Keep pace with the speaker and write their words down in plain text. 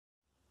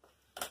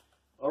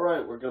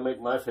Alright, we're going to make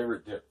my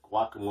favorite dip,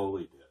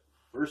 guacamole dip.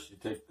 First, you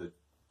take the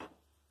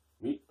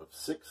meat of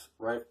 6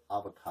 ripe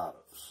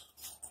avocados.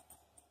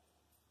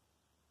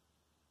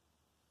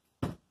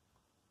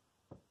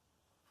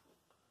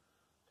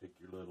 Take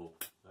your little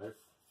knife,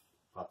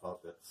 pop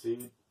out that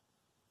seed.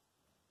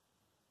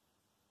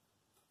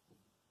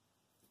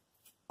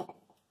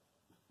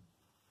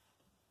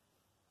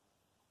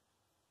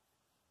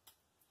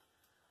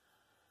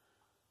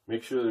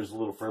 Make sure there's a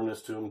little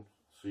firmness to them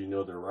so you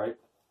know they're ripe.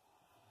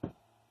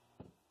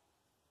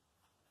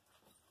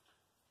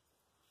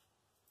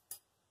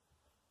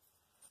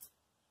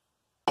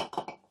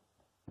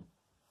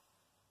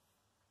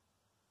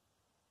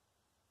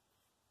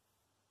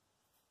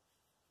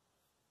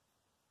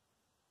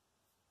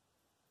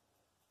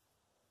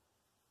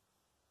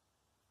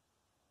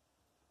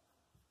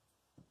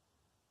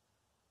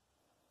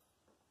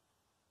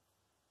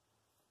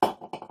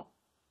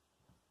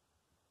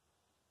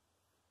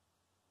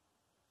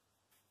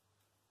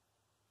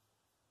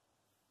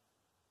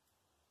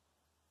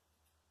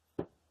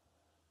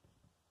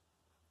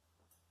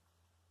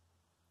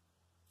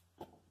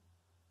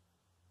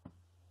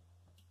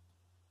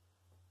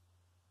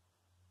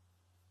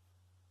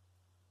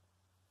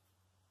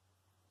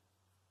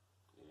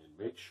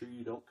 Make sure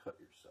you don't cut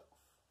yourself.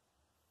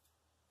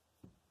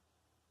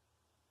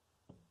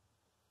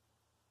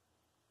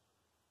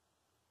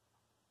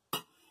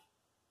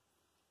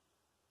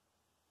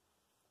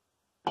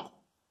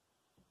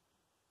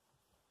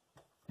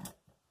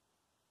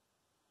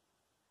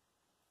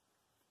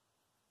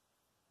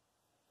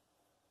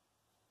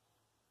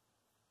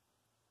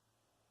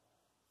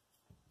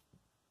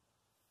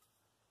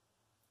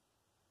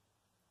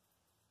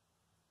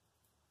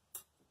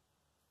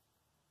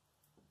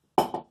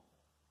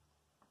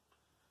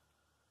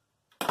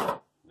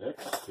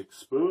 Next, take a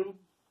spoon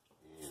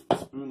and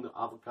spoon the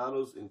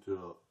avocados into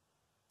a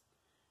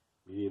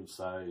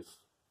medium-sized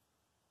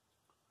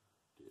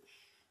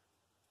dish.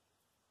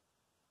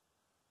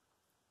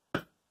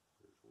 There's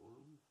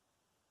one.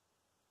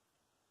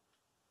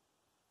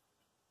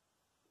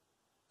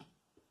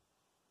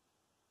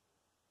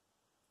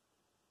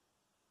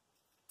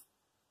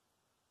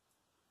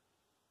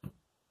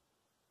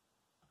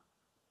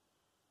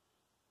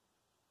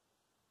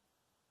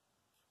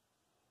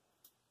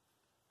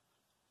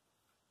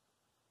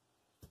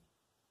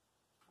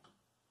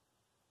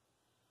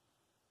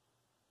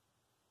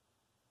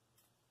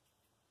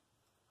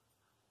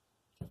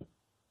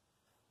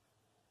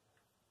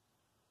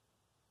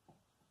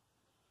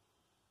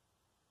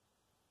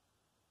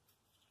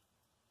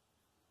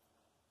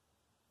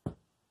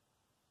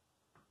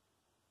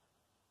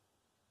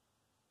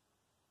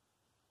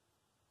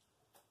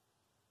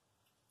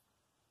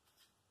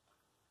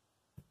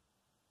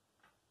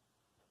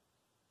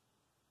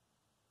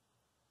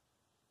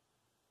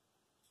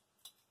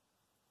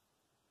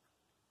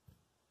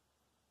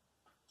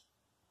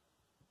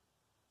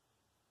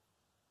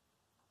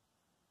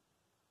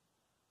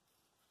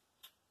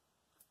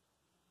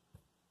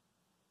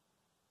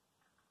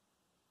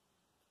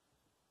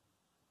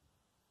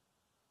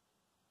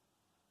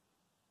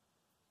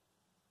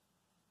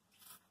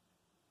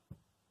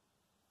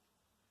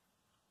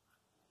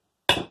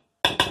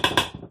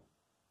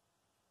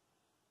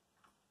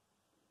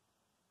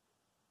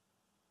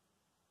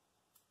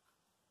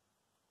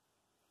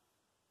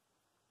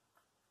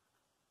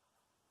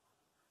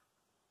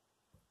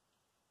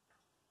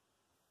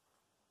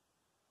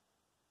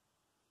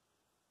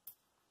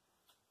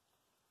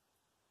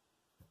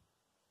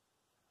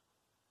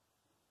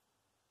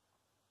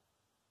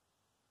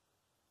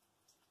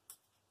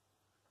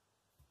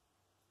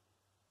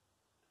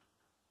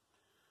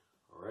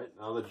 Alright,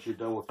 now that you're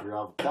done with your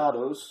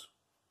avocados,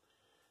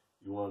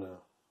 you want to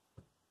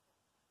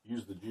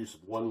use the juice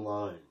of 1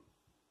 lime.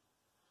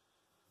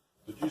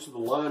 The juice of the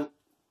lime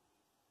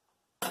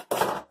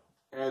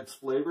adds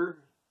flavor,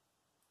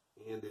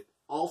 and it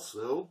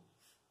also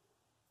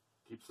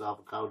keeps the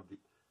avocado, the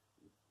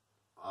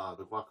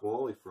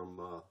guacamole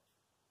from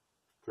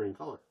turning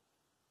color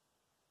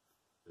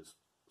as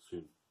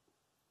soon.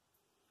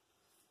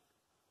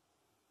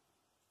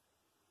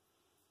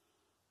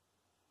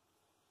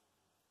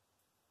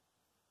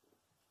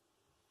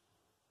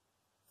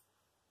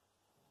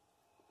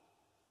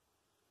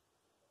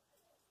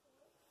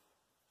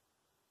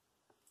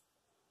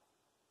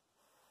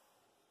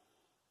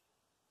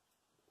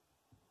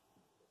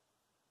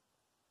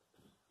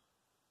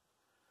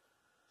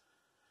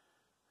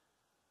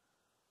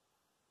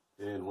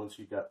 And once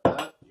you got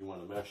that, you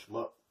want to mash them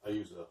up. I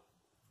use a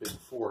big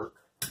fork.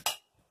 You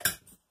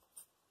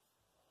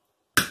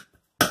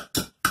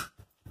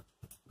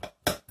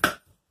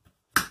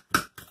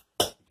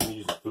can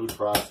use a food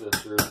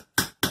processor.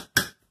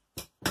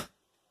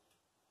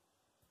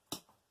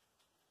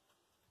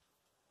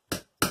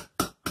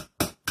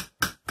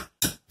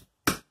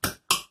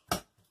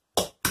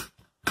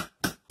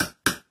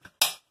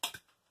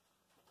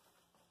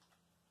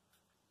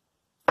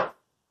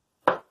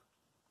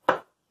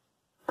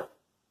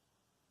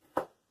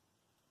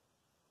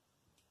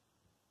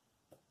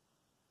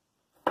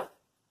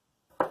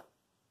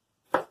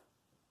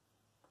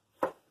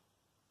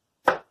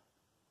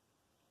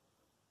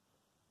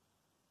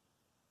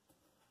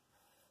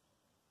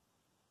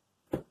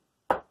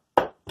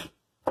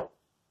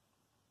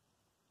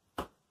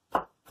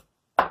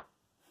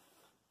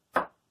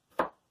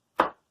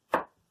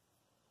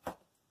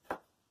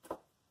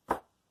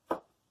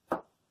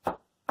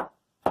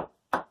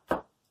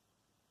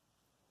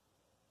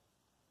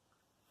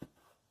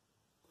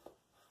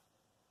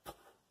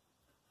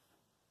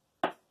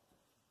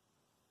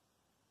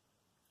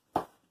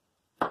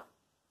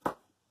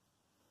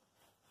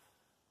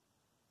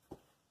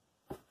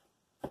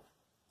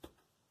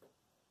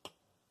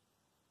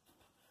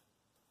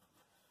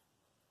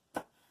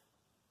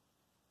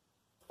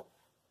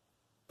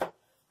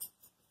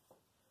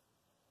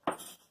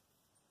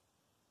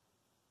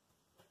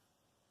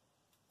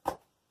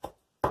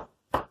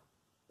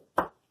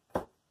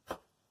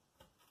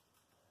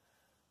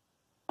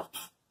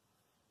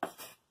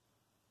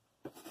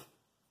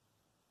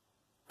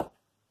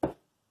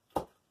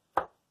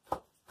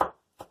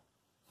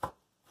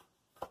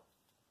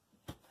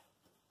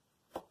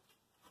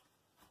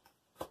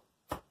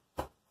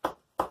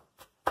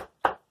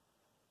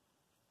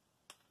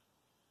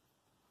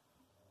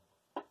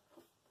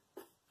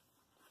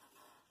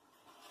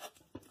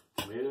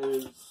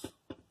 Tomatoes.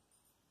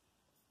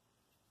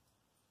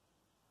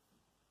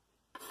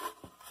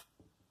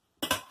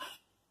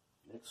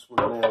 Next we're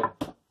going to add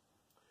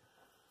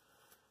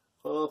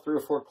 3 or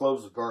 4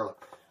 cloves of garlic.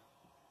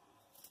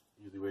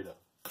 Easy way to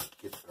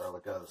get the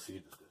garlic out of the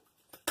seed is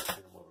to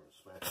turn them over and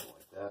smash them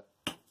like that.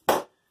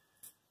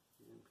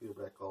 And peel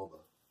back all the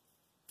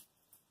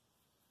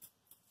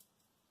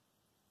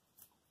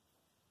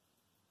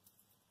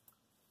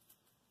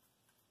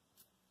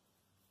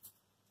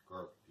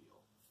garlic peel.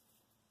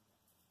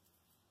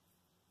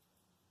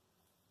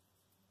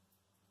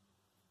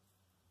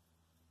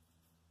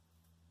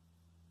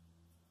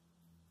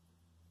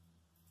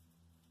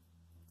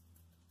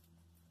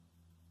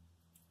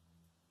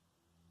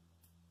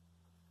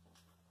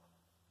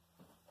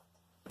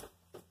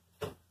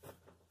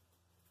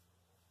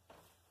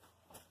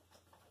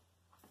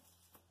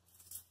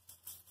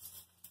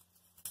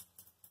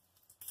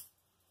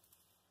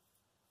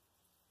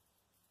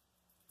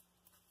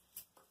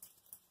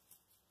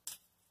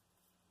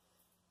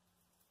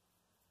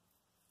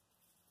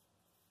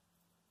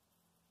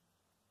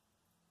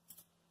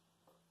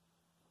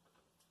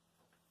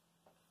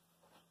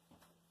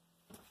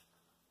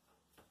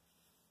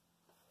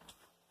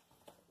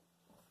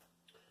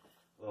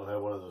 I don't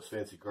have one of those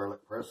fancy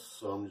garlic press,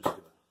 so I'm just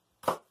going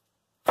to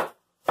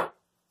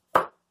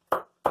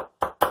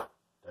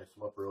dice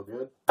them up real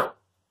good.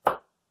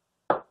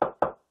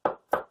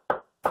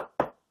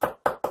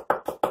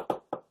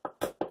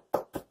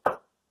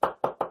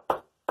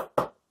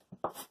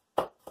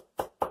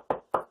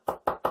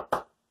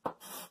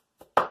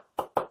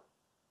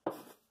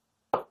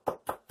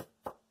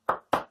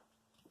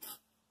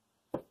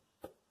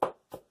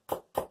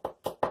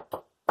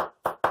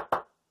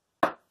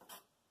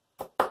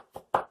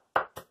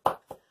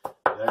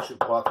 Actually,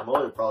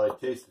 guacamole probably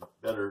tasted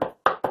better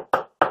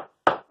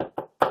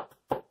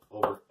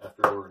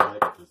after overnight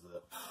because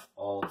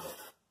all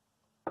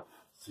the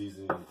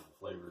seasonings and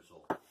flavors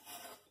will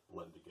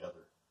blend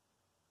together.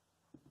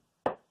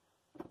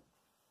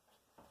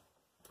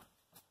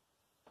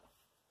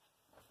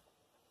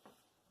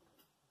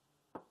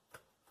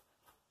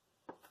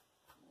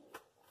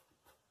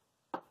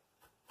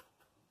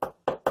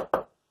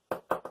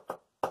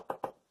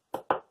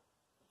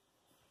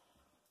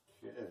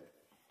 Okay.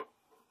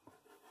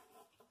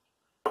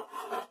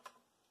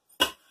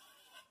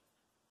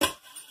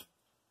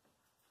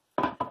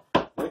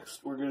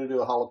 Next, we're going to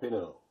do a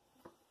jalapeno.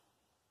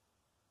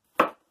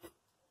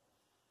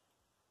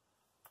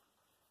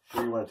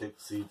 Sure, you want to take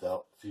the seeds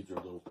out. Seeds are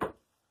a little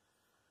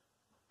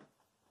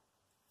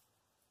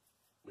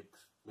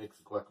makes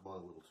the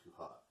guacamole a little too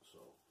hot, so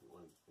you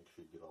want to make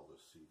sure you get all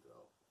those seeds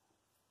out.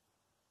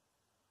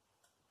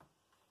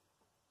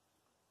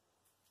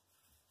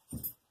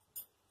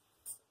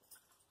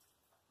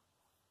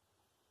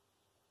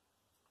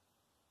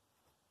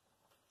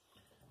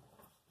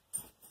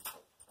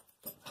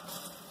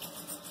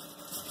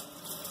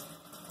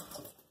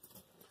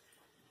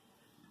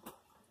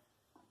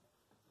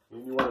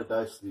 And you want to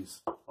dice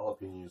these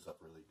jalapenos up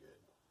really good.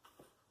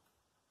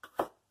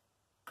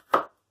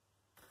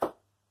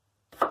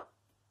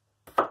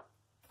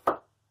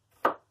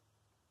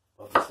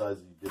 About the size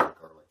that you did the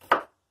garlic.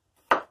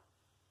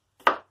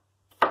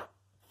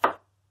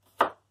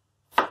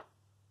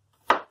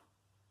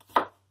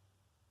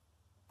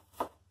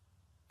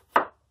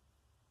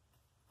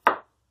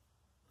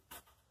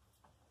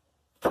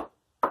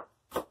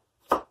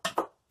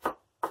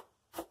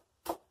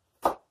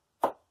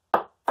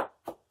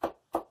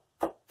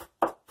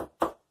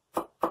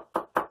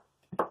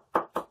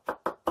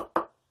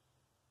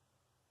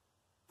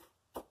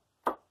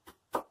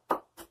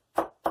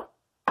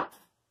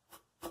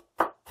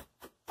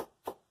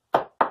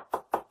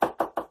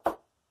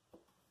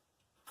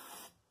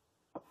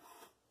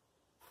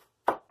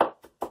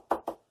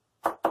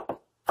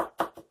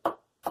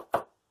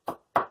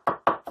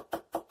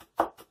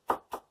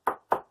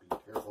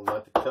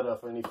 Not to cut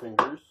off any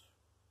fingers.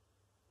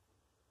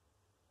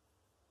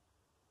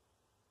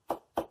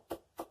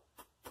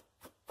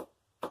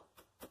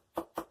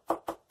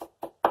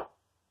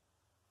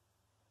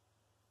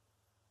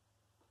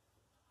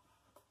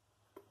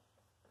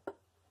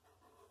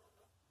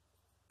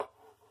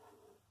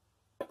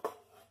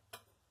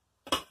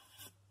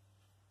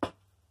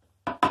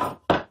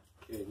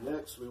 Okay,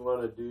 next we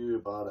want to do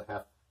about a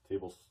half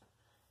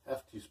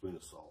teaspoon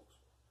of salt.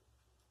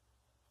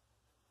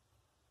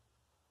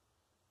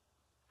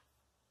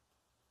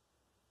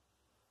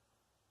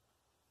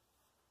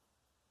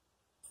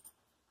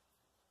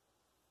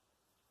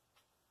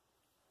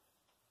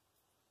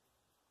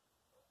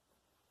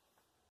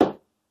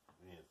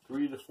 And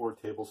 3 to 4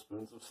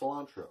 tablespoons of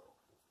cilantro.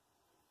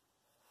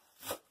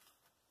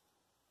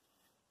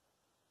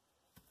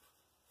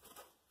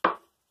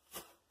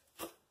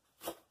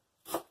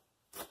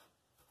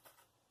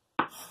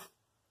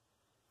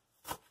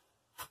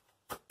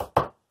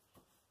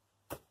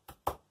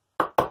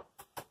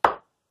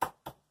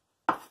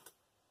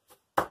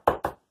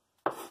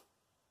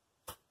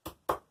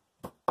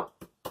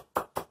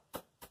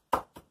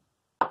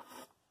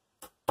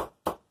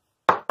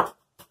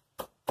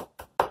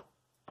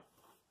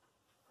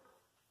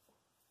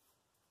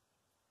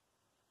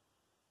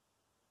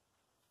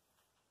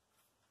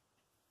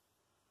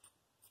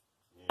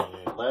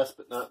 last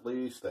but not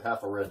least, a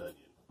half a red onion.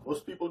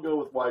 Most people go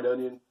with white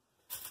onion.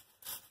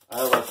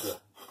 I like the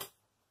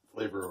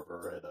flavor of a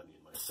red onion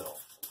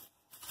myself.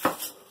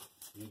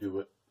 You do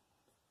it.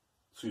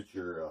 Suits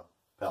your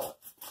palate.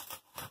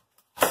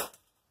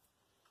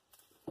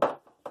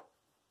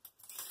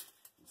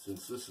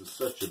 Since this is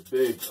such a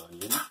big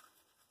onion,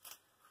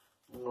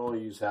 I'm going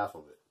to use half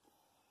of it.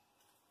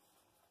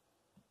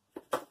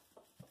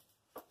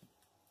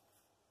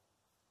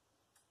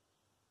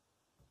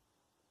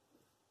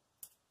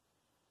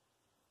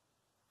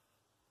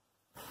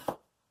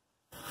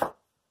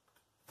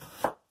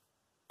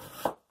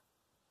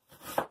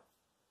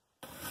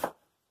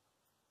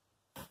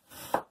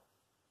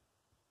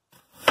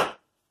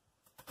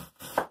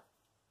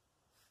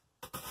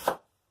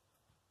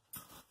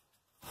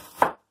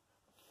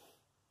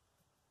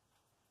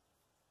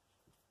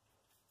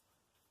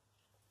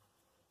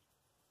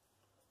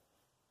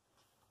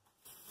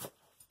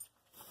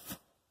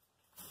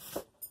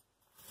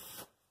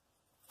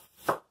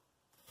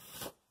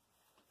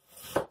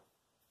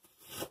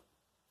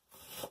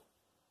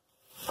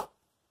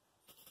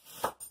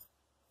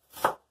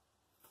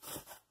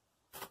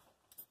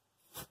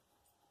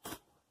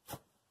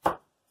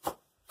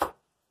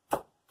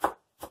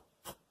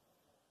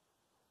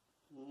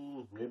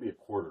 Maybe a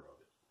quarter of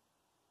it.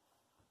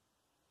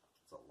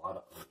 It's a lot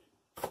of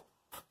onion.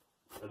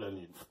 Red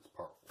onion is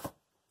powerful.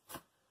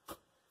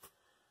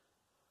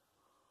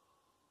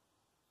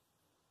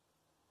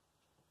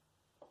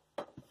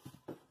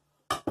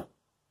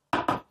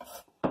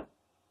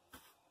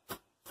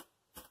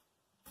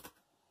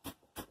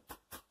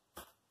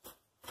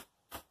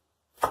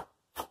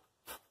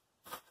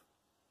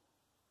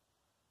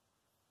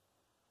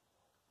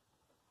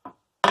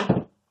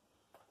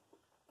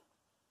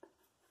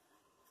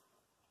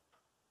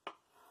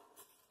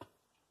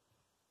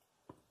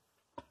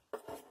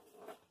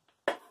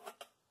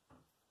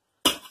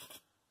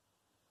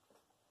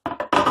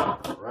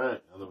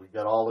 Alright, now that we've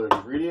got all the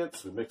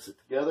ingredients, we mix it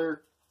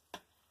together.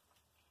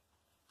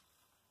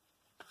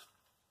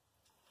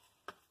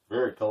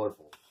 Very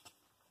colorful.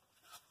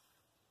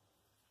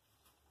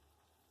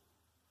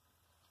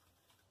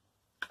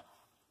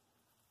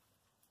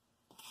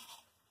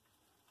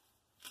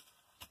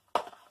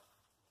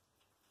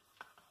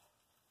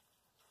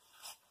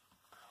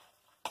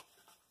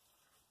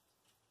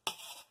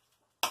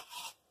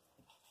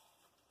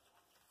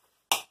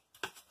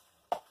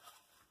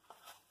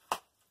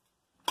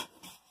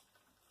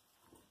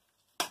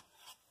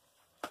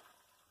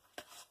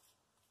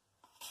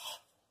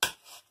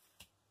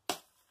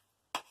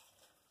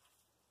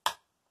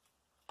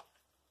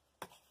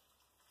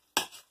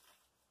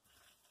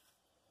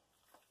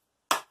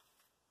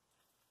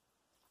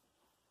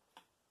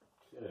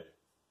 Okay.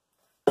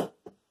 I'm going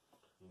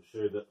to show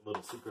you that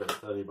little secret I was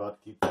telling you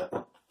about to keep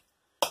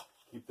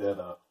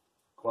that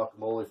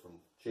guacamole from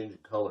changing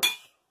colors.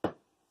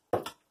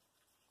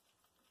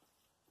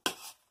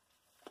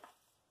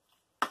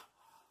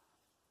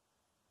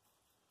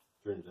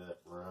 Turn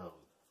that brown.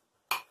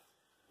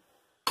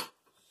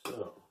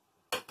 So.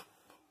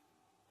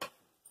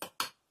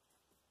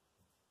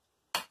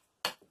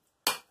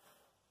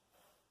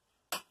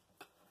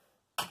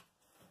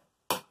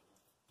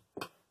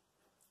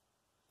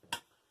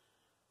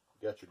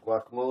 Got your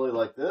guacamole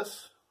like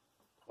this.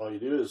 All you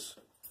do is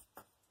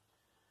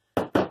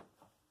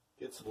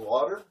get some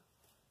water.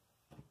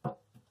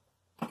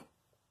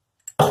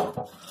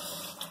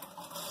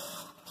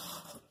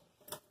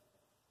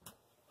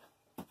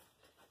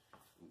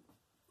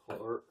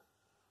 Pour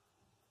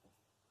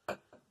a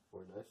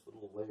nice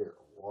little layer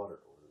of water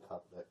over the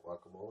top of that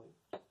guacamole.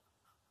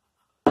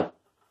 And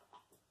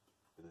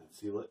then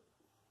seal it.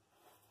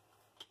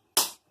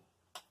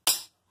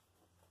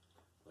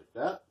 Like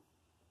that.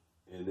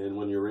 And then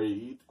when you're ready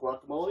to eat the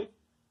guacamole,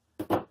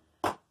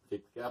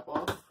 take the cap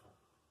off,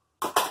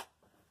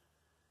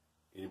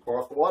 and you pour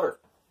off the water.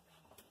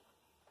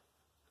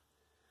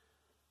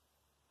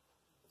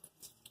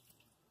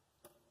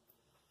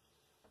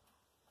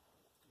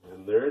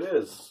 And there it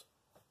is.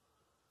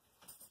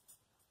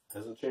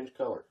 Hasn't changed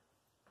color.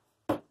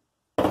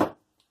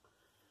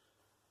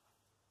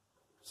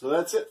 So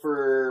that's it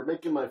for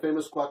making my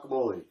famous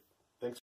guacamole.